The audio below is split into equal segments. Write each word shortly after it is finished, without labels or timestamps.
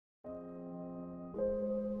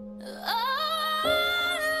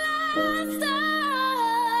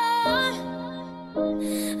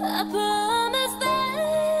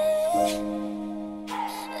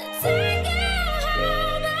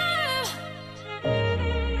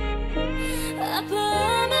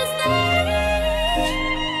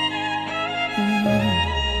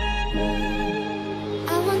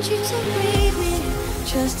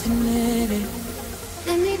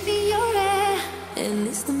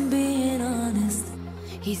I'm being honest.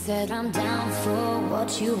 He said I'm down for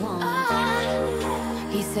what you want.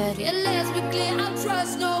 He said, yeah, let's be clear, I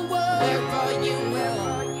trust no one. Wherever you will.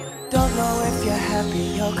 Don't know if you're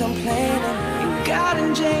happy or complaining. You got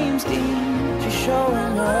in James Dean, you're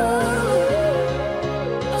showing up.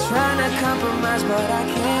 Trying to compromise, but I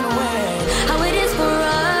can't wait. How it is for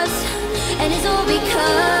us, and it's all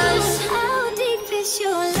because how deep is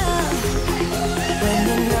your love? When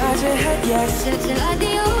you nod your head yes, It's like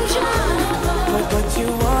the ocean. but you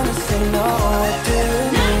wanna say no to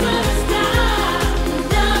me.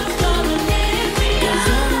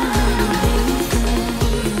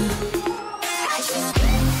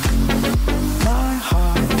 My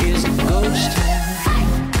heart is a ghost town.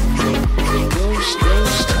 Ghost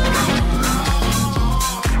town.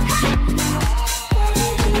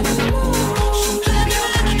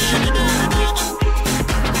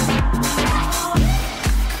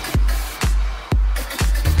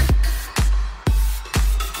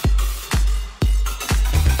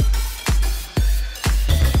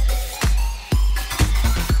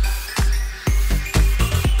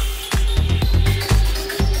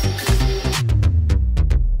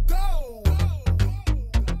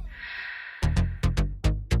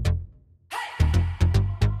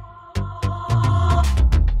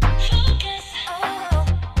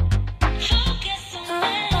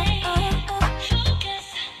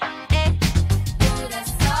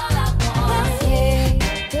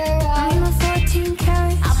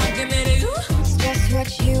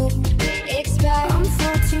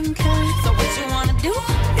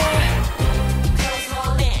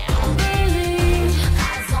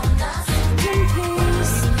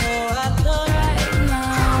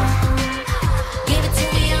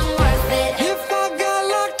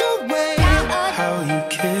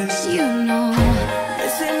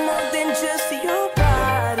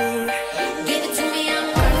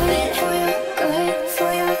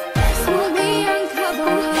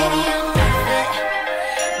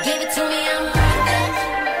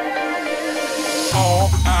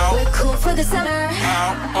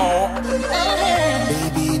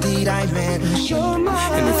 Baby, did I mention your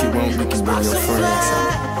mind? And if you want, we can bring your friends.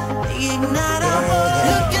 Ignite our world,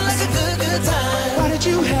 looking like a good time. Why did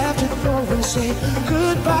you have to go and say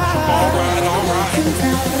goodbye? Alright, alright.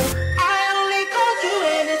 I only call you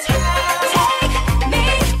anytime. Take me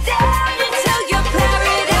down into your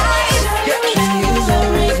paradise. Your key is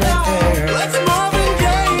always right there. Let's Marvin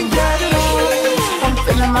Gaye, get it on. I'm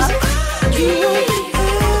feeling my key.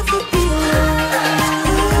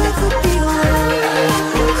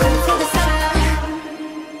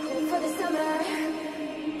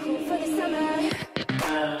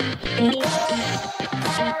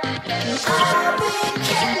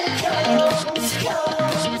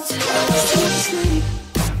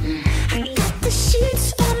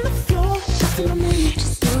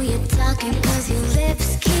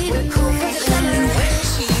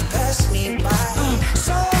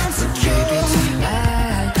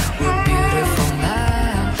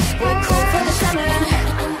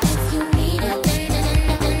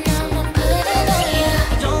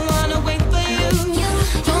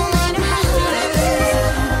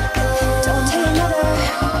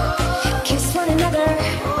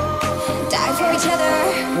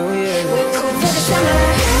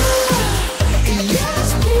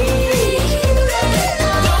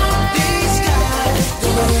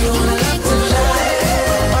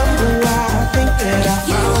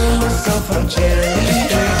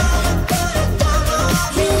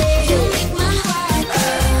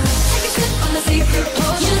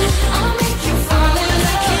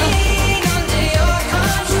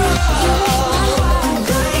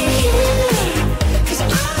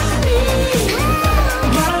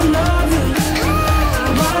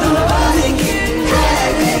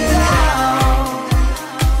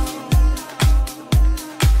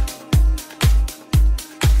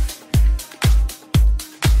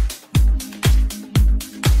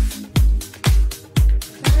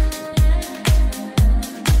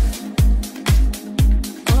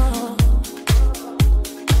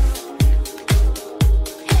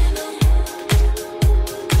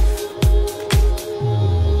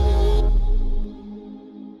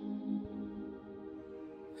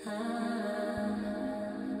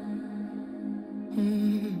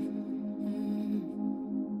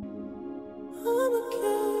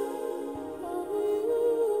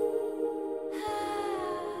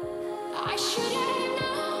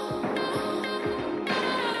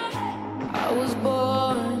 I was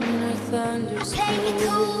born in a thunderstorm. Take me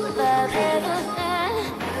to the river,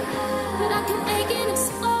 but I can make an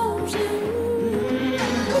explosion.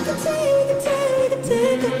 We can take it, take it,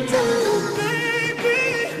 take it down.